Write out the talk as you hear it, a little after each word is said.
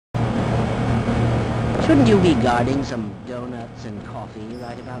Shouldn't you be guarding some donuts and coffee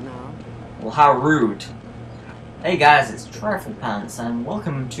right about now? Well, how rude. Hey guys, it's Trifle Pants, and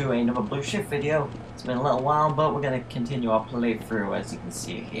welcome to another Blue Shift video. It's been a little while, but we're gonna continue our playthrough, as you can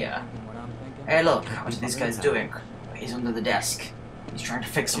see here. Hey look, what this guy's doing? He's under the desk. He's trying to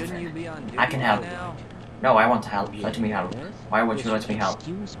fix something. I can help. No, I want to help. Let me help. Why won't you let me help?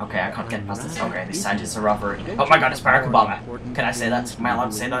 Okay, I can't get past this. Okay, these scientists are rough. Oh my god, it's Barack Obama. Can I say that? Am I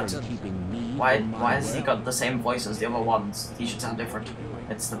allowed to say that? Why has he got the same voice as the other ones? He should sound different.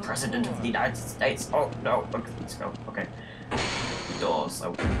 It's the President of the United States. Oh, no. Okay, let's go. Okay. Doors.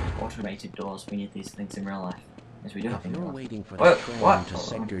 Open. Automated doors. We need these things in real life. Yes, we do have If you're them. waiting for the train What? to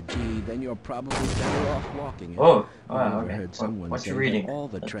Sector D, then you're probably better off walking it. Oh, I've okay. heard someone What say you reading? that all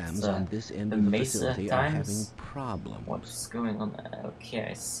the trams on this end the of the Mesa facility are having Times? problems. What's going on there? Okay,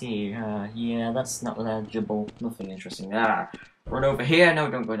 I see. Yeah, that's not legible. Nothing interesting. Run over here. No,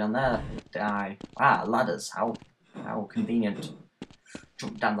 don't go down there. Die. Ladders. How convenient.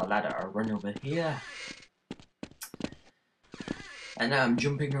 Jump down the ladder or run over here. And now I'm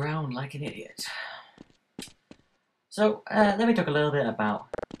jumping around like an idiot. So, let me talk a little bit about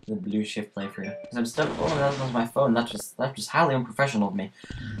the Blue Shift playthrough. Because I'm stuck. Oh, that was my phone. That was highly unprofessional of me.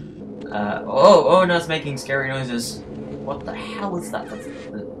 Oh no, it's making scary noises. What the hell is that? That's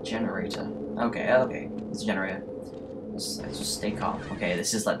the generator. Okay. It's a generator. Let's just stay calm. Okay,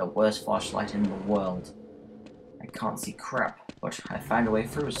 this is like the worst flashlight in the world. I can't see crap, but I find a way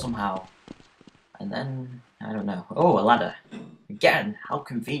through somehow. And then, I don't know. Oh, a ladder. Again, how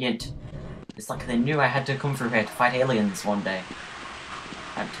convenient. It's like they knew I had to come through here to fight aliens one day.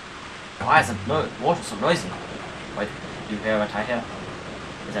 And why is the water so noisy? Wait, do you hear what I hear?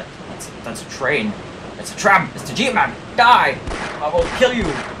 Is that's a train. It's a tram. It's the G-Man. Die! I will kill you.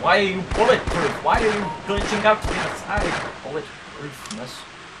 Why are you bulletproof? Why are you glitching out to the side? Bulletproofness.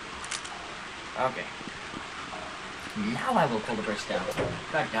 Okay. Now I will pull the bridge down.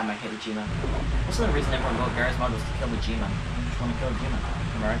 God damn, I hate the G-Man. What's the reason everyone built various models to kill the G-Man? I just want to kill the G-Man.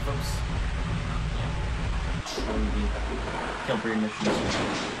 Am I right, folks? Kill breed missions.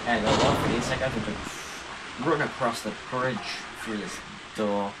 And I'll walk for the insect. I have to run across the bridge through this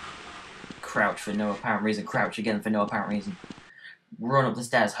door. Crouch for no apparent reason. Crouch again for no apparent reason. Run up the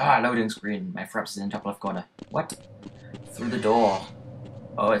stairs. Loading screen. My fraps is in the top left corner. What? Through the door.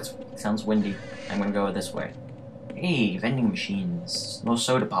 Oh, it sounds windy. I'm gonna go this way. Hey, vending machines. No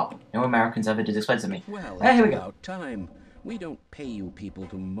soda pop. No Americans ever did expensive to me. Well, here we it's go. about time. We don't pay you people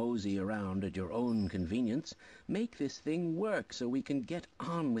to mosey around at your own convenience. Make this thing work so we can get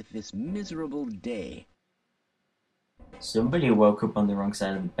on with this miserable day. Somebody woke up on the wrong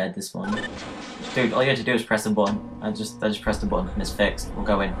side of the bed this morning. Dude, all you had to do is press the button. I just pressed the button and it's fixed. We'll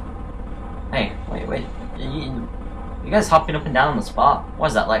go in. Hey, wait. You guys hopping up and down on the spot. What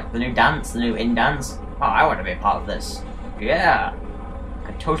is that, like the new dance? The new in-dance? Oh, I want to be a part of this. Yeah.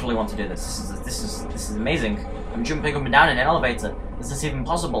 I totally want to do this. This is amazing. I'm jumping up and down in an elevator. Is this even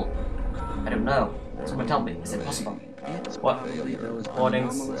possible? I don't know. Someone tell me. Is it possible? What?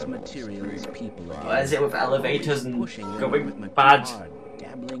 Warnings. Materials people What is it with elevators and going with bad?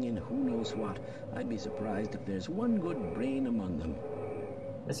 Dabbling in who knows what. I'd be surprised if there's one good brain among them.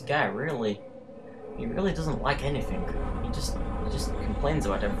 This guy he really doesn't like anything. He just complains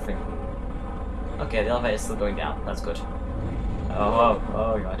about everything. Okay, the elevator's still going down. That's good. Oh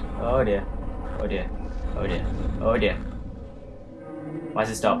god. Oh dear. Why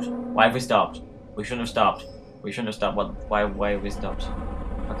has it stopped? Why have we stopped? We shouldn't have stopped. Why have we stopped?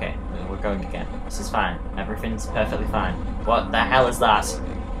 Okay, we're going again. This is fine. Everything's perfectly fine. What the hell is that?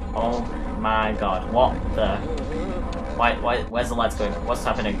 Oh my god. What the? Where's the lights going? What's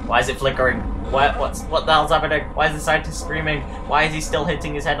happening? Why is it flickering? What the hell's happening? Why is the scientist screaming? Why is he still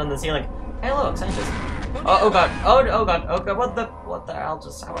hitting his head on the ceiling? Hey look, scientist. Oh god, what the hell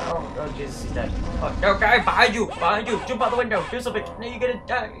just happened? Oh Jesus, he's dead. Oh, no, guy, behind you, jump out the window, do something, no, you're gonna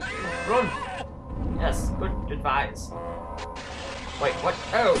die, run. Yes, good advice. Wait, what?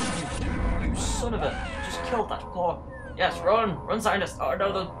 Oh, you son of a, just killed that poor. Yes, run, scientist. Oh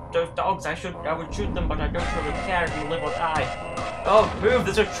no, those dogs, I would shoot them, but I don't really care if you live or die. Oh, move,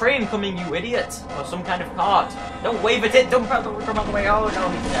 there's a train coming, you idiot. Or some kind of cart. Don't wave at it, don't come out the way. Oh no,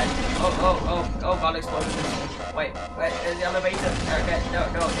 he's dead. Oh god, explosions. Wait, there's the elevator. Okay, no,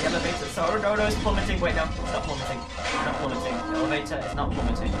 the elevator. So, no, it's plummeting. Wait, no, it's not plummeting. The elevator is not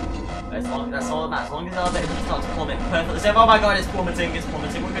plummeting. That's all that matters. As long as the elevator starts to plummet perfectly safe. Oh my god, it's plummeting.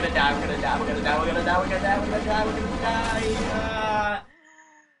 We're gonna die.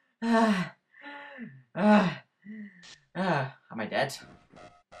 Am I dead?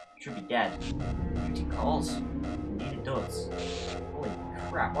 Should be dead. Duty calls. Indeed it does. Holy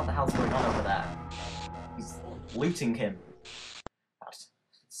crap, what the hell's going on over there? He's looting him. That's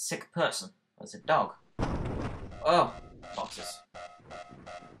a sick person. There's a dog. Oh, boxes.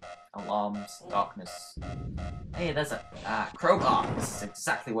 Alarms, darkness. Hey, there's a crowbar. This is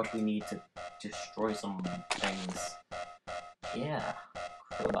exactly what we need to destroy some things. Yeah,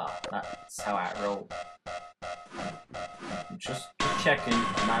 crowbar. That's how I roll. Just checking.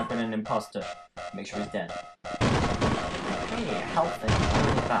 I might have been an imposter. Make sure he's dead. Hey, health thing.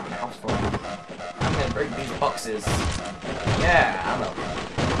 What is that? Health for him. I'm gonna break these boxes. Yeah, ammo.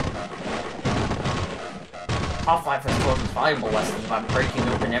 Half-Life has taught us valuable lessons about breaking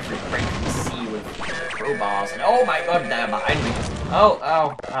open every crate we see with crowbars. And oh my god, they're behind me. Oh,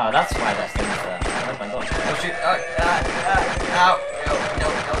 that's why that thing's there. Oh my god. Oh shoot.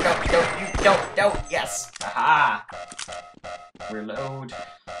 No, yes. Aha. Reload.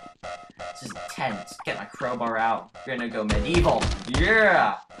 This is intense. Get my crowbar out. We're gonna go medieval.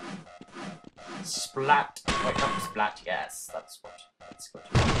 Yeah. Splat. Wait, not splat. Yes, that's good.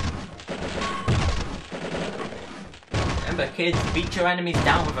 Remember, kids, beat your enemies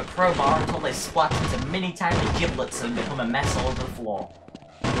down with a crowbar until they splat into mini tiny giblets and become a mess all over the floor.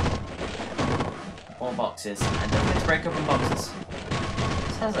 4 boxes, and don't let's break open boxes.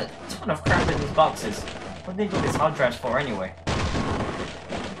 This has a ton of crap in these boxes. What do they do these hard drives for anyway?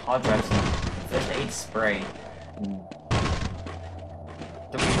 Hard drives and first aid spray.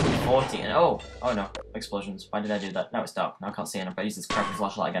 WD-40 and oh no, explosions. Why did I do that? Now it's dark. Now I can't see enough. I use this crappy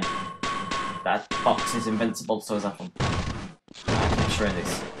flashlight again. That box is invincible, so is that one. I can destroy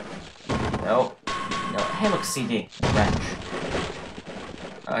this. No. Hey, look, CD. Wrench.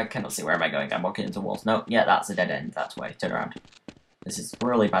 I cannot see. Where am I going? I'm walking into walls. No, yeah, that's a dead end. That's way. Turn around. This is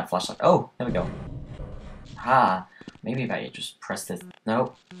really bad flashlight. Oh, there we go. Maybe if I just press this.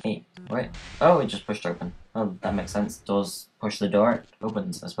 No. Hey, wait. Oh, it just pushed open. Oh, that makes sense. Doors push the door. It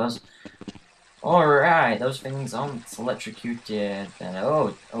opens, I suppose. Alright, those things aren't electrocuted. And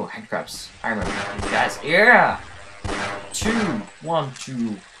oh, head crabs. I remember these guys. Yeah! 2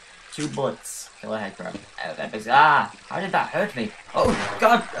 bullets. Kill a head crab. How did that hurt me? Oh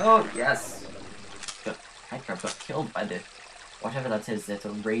god! Oh yes! The head crab got killed by the whatever that is, that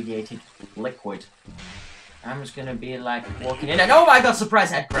irradiated liquid. I'm just gonna be like walking in and oh my god,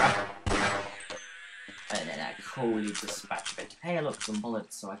 surprise head crab! And then I coolly dispatch it. Hey, look, some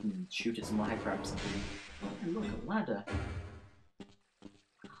bullets so I can shoot at some more head crabs. Oh, look, a ladder.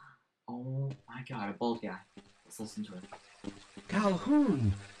 Oh my god, a bald guy. Let's listen to it.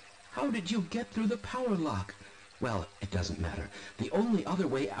 Calhoun! How did you get through the power lock? Well, it doesn't matter. The only other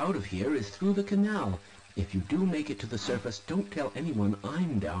way out of here is through the canal. If you do make it to the surface, don't tell anyone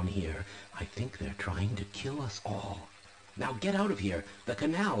I'm down here. I think they're trying to kill us all. Now get out of here. The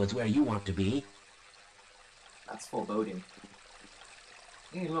canal is where you want to be. That's foreboding.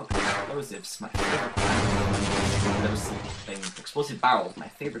 Hey, look, explosives, my favorite explosive thing. Explosive barrels, my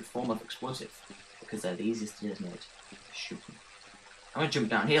favorite form of explosive. Because they're the easiest to detonate. Shoot them. I'm gonna jump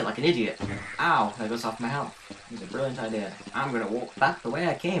down here like an idiot. Ow, there goes half my health. It was a brilliant idea. I'm gonna walk back the way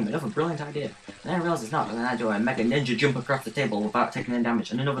I came. Another brilliant idea. And then I realize it's not, and then I do a mega ninja jump across the table without taking any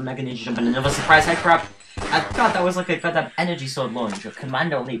damage. And another mega ninja jump and another surprise head crab. I thought that was like a goddamn energy sword launch, a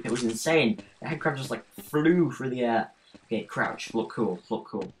commando leap. It was insane. The head crab just like flew through the air. Okay, crouch. Look cool.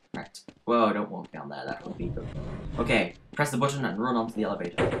 Right. Whoa, don't walk down there. That would be good. Okay, press the button and run onto the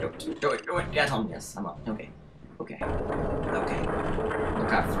elevator. Do it. Get on. Yes, I'm up. Okay. Look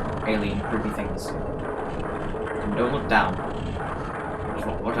out for alien creepy things. And don't look down.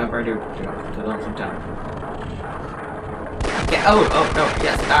 Whatever I do, do not look down. Okay. Oh no,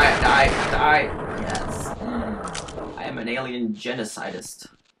 yes, die. Yes. I am an alien genocidist.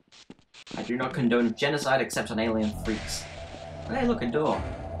 I do not condone genocide except on alien freaks. Hey, look, a door.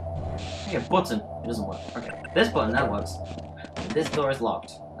 Hey, a button. It doesn't work. Okay, this button, that works. This door is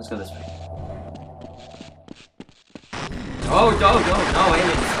locked. Let's go this way. Oh, no,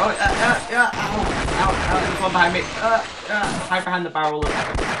 aliens. Oh, ow, there's one behind me. Hide behind the barrel of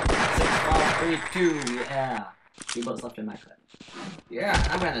 6, 5, 3, 2, yeah. 2 bullets left in my clip. Yeah,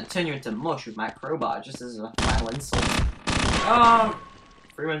 I'm gonna turn you into mush with my crowbar just as a final insult. Oh!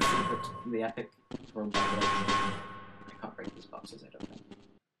 Everyone's secret, the epic crowbar. I can't break these boxes, I don't think.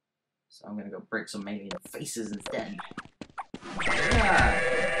 So I'm gonna go break some alien faces instead. Yeah!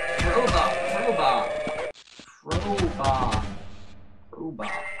 Crowbar!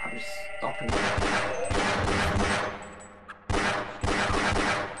 I'm just stopping it.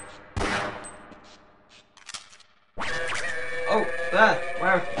 Oh,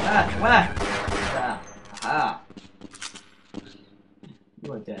 where? Aha.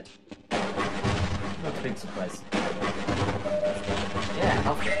 You are dead. Not a big surprise.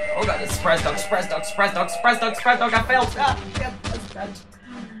 Yeah, okay. Oh god, it's surprise dog, surprise dog, surprise dog, surprise dog, surprise dog, I failed! Ah, yeah, that's dead.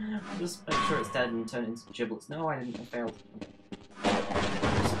 Just make sure it's dead and turn it into giblets. No, I didn't, I failed.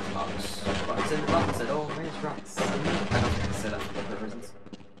 Rocks. Rocks in the rocks at all, where's rocks? I don't think I said that for other reasons.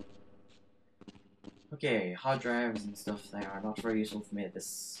 Okay, hard drives and stuff, they are not very useful for me at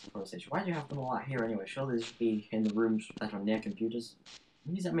this stage. Why do you have them all out here anyway? Surely they should be in the rooms that are near computers.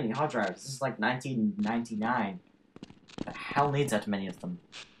 Who needs that many hard drives? This is like 1999. The hell needs that many of them?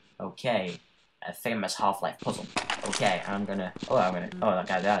 Okay, a famous Half-Life puzzle. Okay, I'm gonna... Oh, that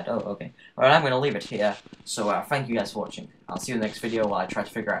guy died. Oh, okay. Alright, I'm gonna leave it here. So, thank you guys for watching. I'll see you in the next video while I try to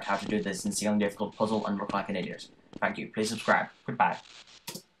figure out how to do this insanely difficult puzzle and look like an idiot. Thank you. Please subscribe. Goodbye.